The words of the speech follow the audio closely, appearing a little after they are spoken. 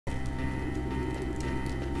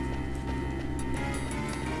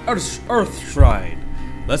Earth Shrine.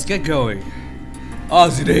 Let's get going. Ah,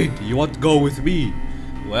 Zidane, you want to go with me?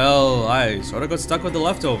 Well, I sort of got stuck with the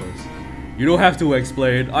leftovers. You don't have to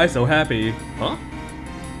explain. I'm so happy. Huh?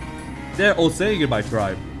 They're old saying in my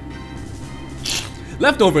tribe.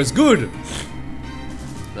 Leftovers, good!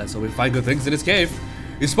 Let's hope we find good things in this cave.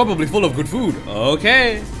 It's probably full of good food.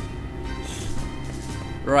 Okay.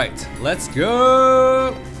 Right, let's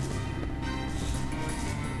go.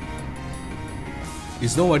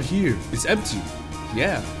 There's no one here. It's empty.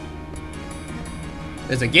 Yeah.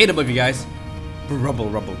 There's a gate above you guys. Rumble,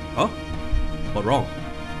 rumble. Huh? What's wrong?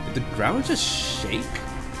 Did the ground just shake?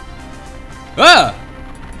 Ah!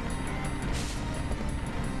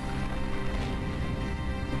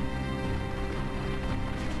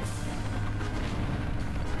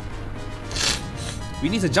 We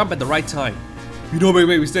need to jump at the right time. You don't make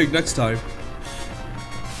a mistake next time.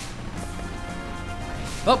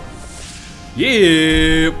 Oh!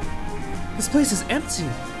 Yep! This place is empty.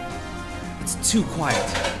 It's too quiet.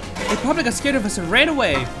 They probably got scared of us and ran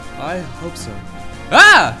away. I hope so.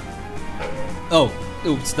 Ah! Oh,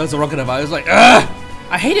 oops, that was the wrong kind of vibe. I was like, ah!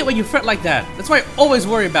 I hate it when you fret like that. That's why I always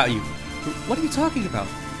worry about you. What are you talking about?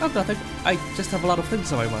 Oh, nothing. I just have a lot of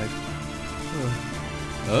things on my mind.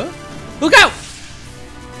 Huh? Look out!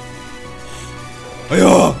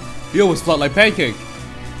 You almost float like pancake.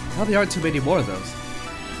 How there aren't too many more of those.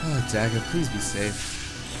 Oh, Dagger, please be safe.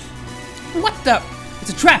 What the? It's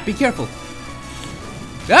a trap. Be careful.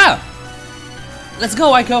 Ah! Let's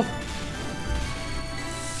go, Aiko.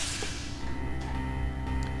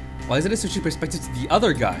 Why isn't it switching perspective to the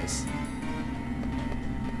other guys?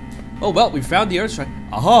 Oh well, we found the Earth Shrine.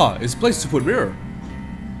 Aha! It's a place to put mirror.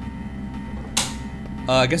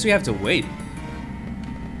 I guess we have to wait.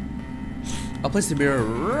 I'll place the mirror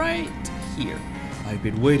right here. I've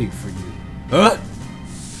been waiting for you. Huh?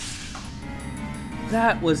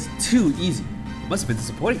 That was too easy. It must have been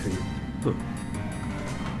disappointing for you. Huh.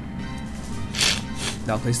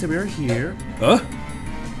 Now place the mirror here. Huh?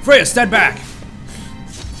 Freya, stand back!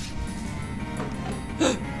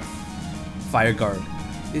 Fire guard.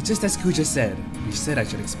 It's just as Kuja said. You said I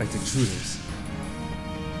should expect intruders.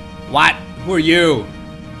 What? Who are you?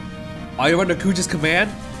 Are you under Kuja's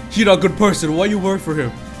command? He's not a good person. Why you work for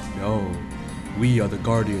him? No. We are the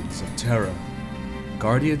Guardians of Terra.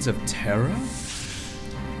 Guardians of Terra?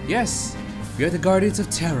 Yes. We are the Guardians of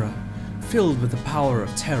Terra, filled with the power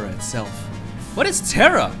of Terra itself. What is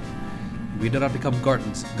Terra? We do not become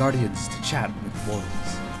guardians to chat with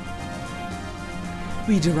wolves.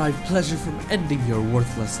 We derive pleasure from ending your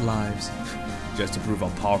worthless lives, just to prove how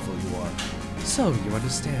powerful you are. So you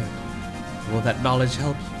understand. Will that knowledge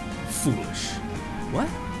help you? Foolish. What?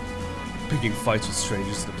 Picking fights with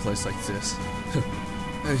strangers in a place like this.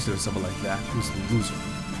 I used to know someone like that who's the loser.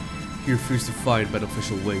 He refused to find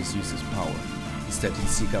beneficial ways to use his power. Instead, he'd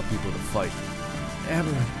seek out people to fight.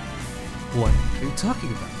 Amaranth. What are you talking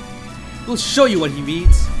about? We'll show you what he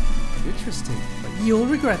means. Interesting, but you'll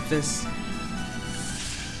regret this.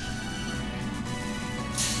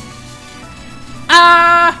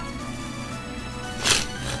 Ah!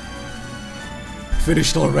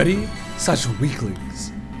 Finished already? Such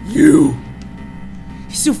weaklings. You!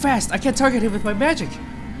 He's too fast. I can't target him with my magic.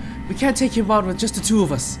 We can't take him on with just the two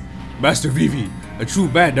of us. Master Vivi, a true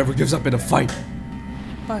man never gives up in a fight.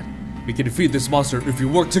 But we can defeat this monster if we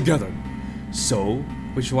work together. So,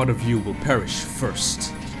 which one of you will perish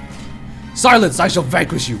first? Silence! I shall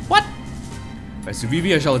vanquish you. What? Master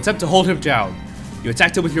Vivi, I shall attempt to hold him down. You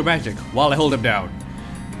attacked him with your magic while I hold him down.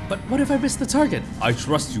 But what if I miss the target? I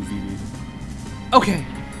trust you, Vivi. Okay.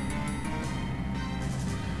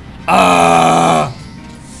 Ah!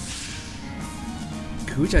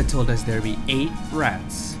 Kuja told us there'd be 8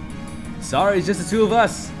 rats. Sorry, it's just the 2 of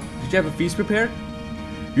us. Did you have a feast prepared?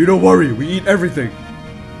 You don't worry, we eat everything.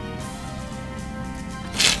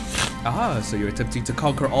 Ah, so you're attempting to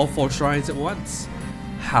conquer all 4 shrines at once.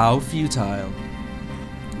 How futile.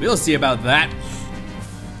 We'll see about that.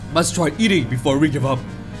 Must try eating before we give up.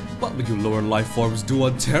 What will you lower life forms do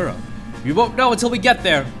on Terra? We won't know until we get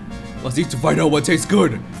there. Let's need to find out what tastes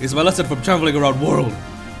good. It's my lesson from traveling around world.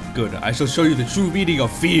 Good, I shall show you the true meaning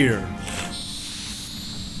of fear.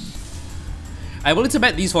 I wanted to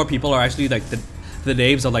bet these 4 people are actually like the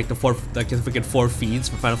names of like the freaking 4 fiends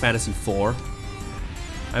from Final Fantasy IV.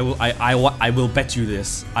 I will bet you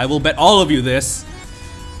this. I will bet all of you this.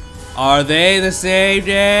 Are they the same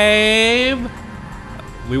name?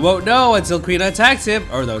 We won't know until Quina attacks him.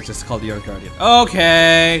 Or no, it's just called the Earth Guardian.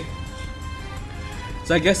 Okay.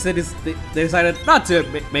 So I guess they decided not to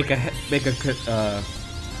make a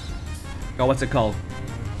oh, what's it called?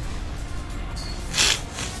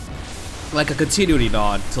 like a continuity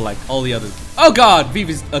nod to like all the others. Oh god,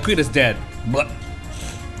 Vivi's Quina's dead. Blah.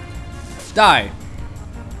 Die.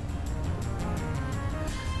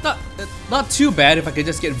 Not too bad if I could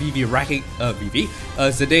just get Zidane racking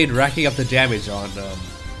up the damage on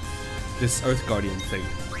this Earth Guardian thing.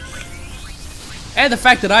 And the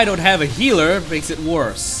fact that I don't have a healer makes it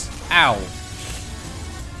worse. Ow.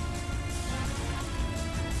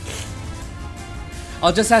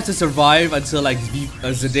 I'll just have to survive until like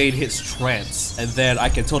Zidane hits trance, and then I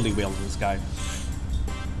can totally wail this guy.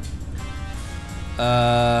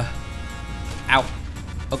 Ow.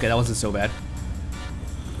 Okay, that wasn't so bad.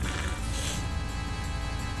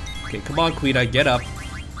 Okay, come on, Quina, get up.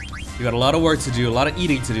 You got a lot of work to do, a lot of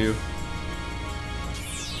eating to do.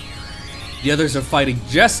 The others are fighting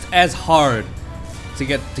just as hard to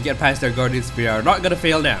get past their Guardian Spear. Are not gonna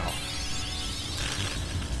fail now.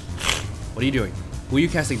 What are you doing? Who are you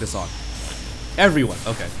casting this on? Everyone.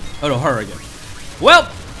 Okay. Oh no, her again. Well,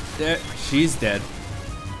 there, she's dead.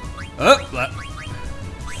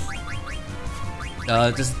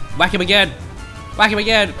 Just whack him again. Whack him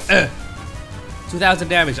again. 2,000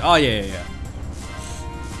 damage. Oh yeah.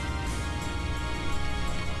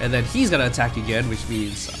 And then he's gonna attack again, which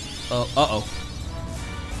means, uh-oh.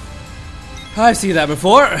 I've seen that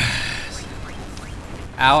before. Ow,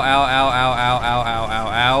 ow, ow, ow, ow, ow, ow,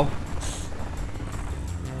 ow,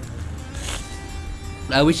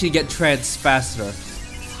 ow. We should get trance faster,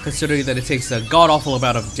 considering that it takes a god-awful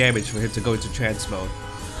amount of damage for him to go into trance mode.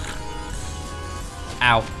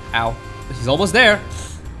 Ow, ow. He's almost there.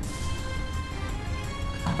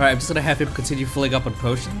 Alright, I'm just gonna have him continue filling up on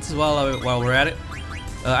potions while we're at it.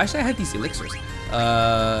 Actually, I had these elixirs.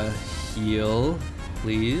 Heal,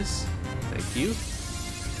 please. Thank you.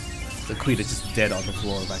 The queen is just dead on the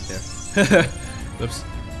floor back there. Whoops.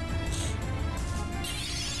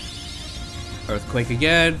 Earthquake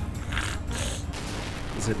again.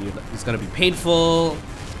 It's gonna be painful.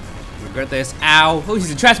 Regret this. Ow! Oh, he's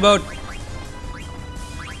in trance mode.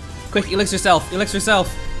 Quick, elixir self. Elixir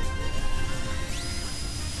self.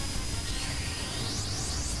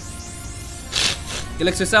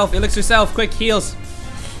 Elixir self. Elixir self. Quick, heals.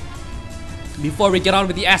 Before we get on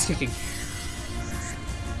with the ass kicking.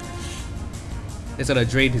 It's gonna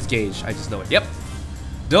drain his gauge. I just know it. Yep.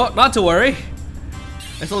 Not to worry.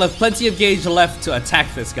 I still have plenty of gauge left to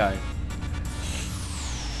attack this guy.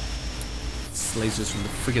 It's lasers from the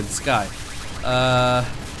friggin' sky.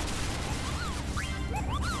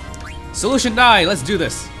 Solution 9, let's do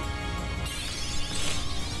this.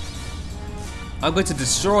 I'm going to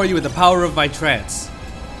destroy you with the power of my trance.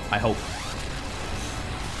 I hope.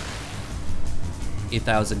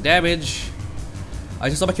 8,000 damage. I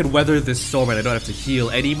just hope I can weather this storm and I don't have to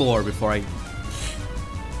heal anymore before I...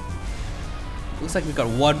 Looks like we got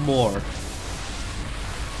one more.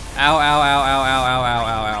 Ow, ow, ow, ow, ow, ow, ow,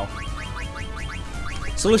 ow,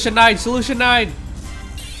 ow. Solution 9, solution 9.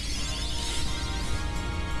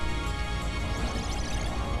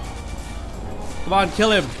 Come on,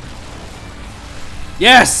 kill him.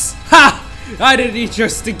 Yes! Ha! I didn't eat your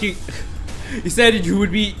stinking... You said you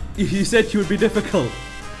would be difficult.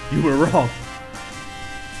 You were wrong.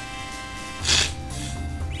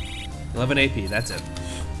 11 AP, that's it.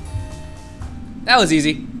 That was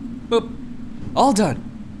easy. Boop. All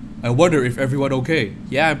done. I wonder if everyone okay.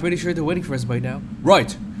 Yeah, I'm pretty sure they're waiting for us by now.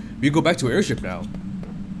 Right. We go back to our airship now.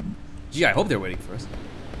 Gee, I hope they're waiting for us.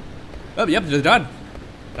 Oh, yep, they're done.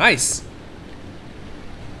 Nice.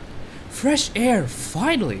 Fresh air,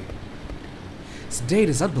 finally. This date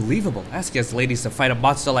is unbelievable. Ask us ladies to fight a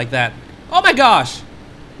monster like that. Oh my gosh!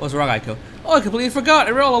 What's wrong, Aiko? Oh, I completely forgot,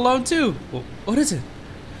 and we're all alone too. Well, what is it?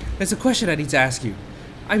 There's a question I need to ask you.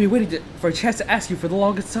 I've been waiting for a chance to ask you for the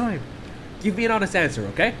longest time. Give me an honest answer,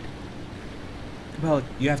 okay? Well,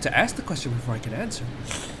 you have to ask the question before I can answer.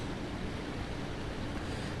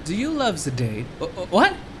 Do you love Zidane?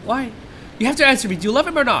 What? Why? You have to answer me. Do you love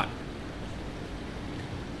him or not?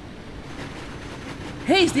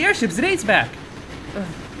 Hey, it's the airship. Zidane's back.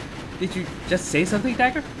 Did you just say something,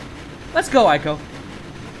 Dagger? Let's go, Aiko.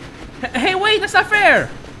 Hey, wait, that's not fair!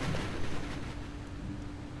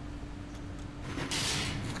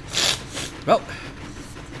 Well,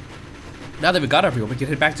 now that we got everyone, we can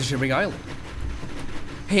head back to Shimmering Island.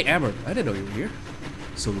 Hey, Amber, I didn't know you were here.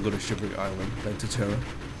 So we'll go to Shimmering Island, then to Terra.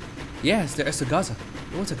 Yes, there's to Gaza.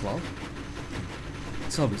 What's it, Lol?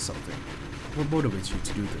 Tell me something. What motivates you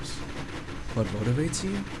to do this? What motivates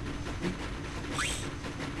you?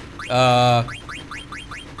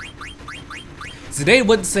 Zidane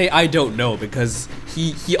wouldn't say I don't know because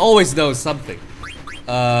he always knows something.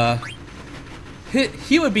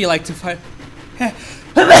 He would be like to find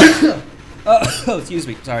Excuse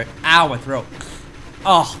me, sorry. Ow, my throat.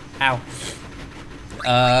 Oh, ow.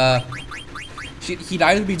 He'd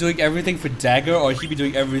either be doing everything for Dagger or he'd be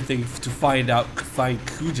doing everything to find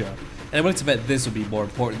Kuja. And I'm willing to bet this would be more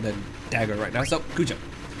important than Dagger right now. So, Kuja.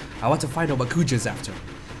 I want to find out what Kuja is after.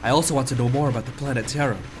 I also want to know more about the planet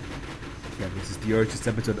Terra. Yeah, this is the urge to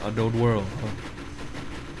step into an unknown world, huh?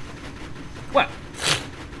 What?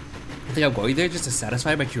 I think I'm going there just to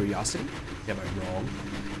satisfy my curiosity? Am I wrong?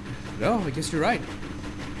 No, I guess you're right.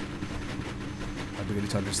 I'm beginning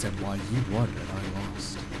to understand why he won and I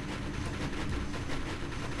lost.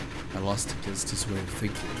 I lost against his way of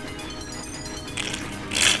thinking.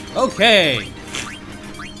 Okay!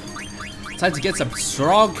 Time to get some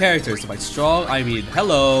strong characters. By strong, I mean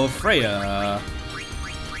hello, Freya.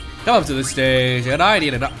 Come up to the stage, and I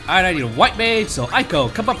need a white mage, so Aiko,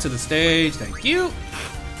 come up to the stage. Thank you.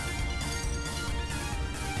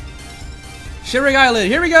 Shivering Island,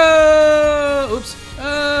 here we go! Oops.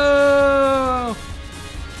 Oh!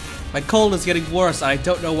 My cold is getting worse, and I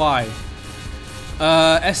don't know why.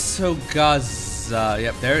 Estogaza.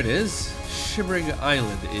 Yep, there it is. Shivering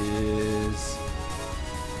Island is...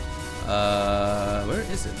 where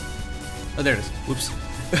is it? Oh, there it is. Whoops.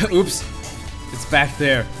 Oops. It's back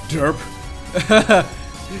there. Derp.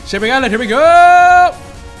 Shivering Island, here we go!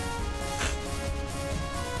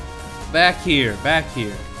 Back here, back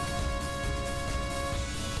here.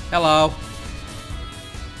 Hello.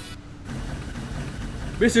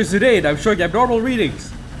 Mr. Zidane, I'm showing abnormal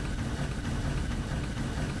readings.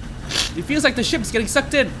 It feels like the ship's getting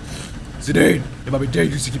sucked in. Zidane, it might be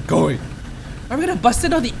dangerous to keep going. Are we gonna bust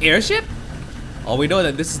in on the airship? All we know is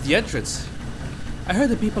that this is the entrance. I heard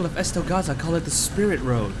the people of Estogaza call it the Spirit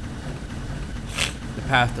Road. The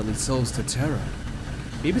path that leads souls to Terra.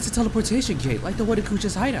 Maybe it's a teleportation gate, like the one in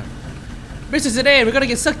Kuja's hideout. Mr. Zidane, we're gonna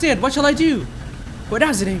get sucked in. What shall I do? But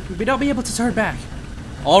now, Zidane, we may not be able to turn back.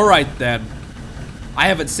 Alright then. I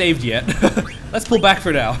haven't saved yet. Let's pull back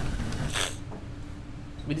for now.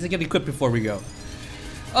 We need to get equipped before we go.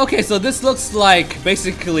 Okay, so this looks like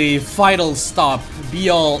basically final stop, be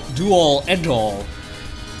all, do all, end all,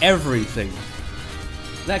 everything.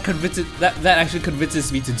 That actually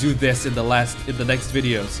convinces me to do this in the next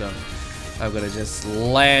video. So I'm gonna just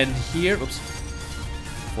land here. Oops.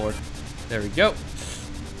 Forward. There we go.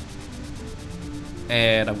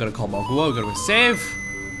 And I'm gonna call Magua. I'm gonna save.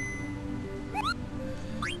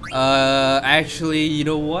 Actually, you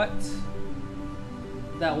know what?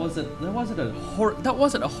 That wasn't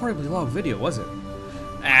a horribly long video, was it?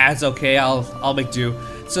 Ah, it's okay. I'll make do.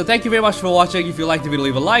 So thank you very much for watching. If you liked the video,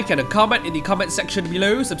 leave a like and a comment in the comment section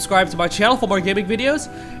below. Subscribe to my channel for more gaming videos,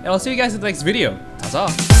 and I'll see you guys in the next video. Ta-ta.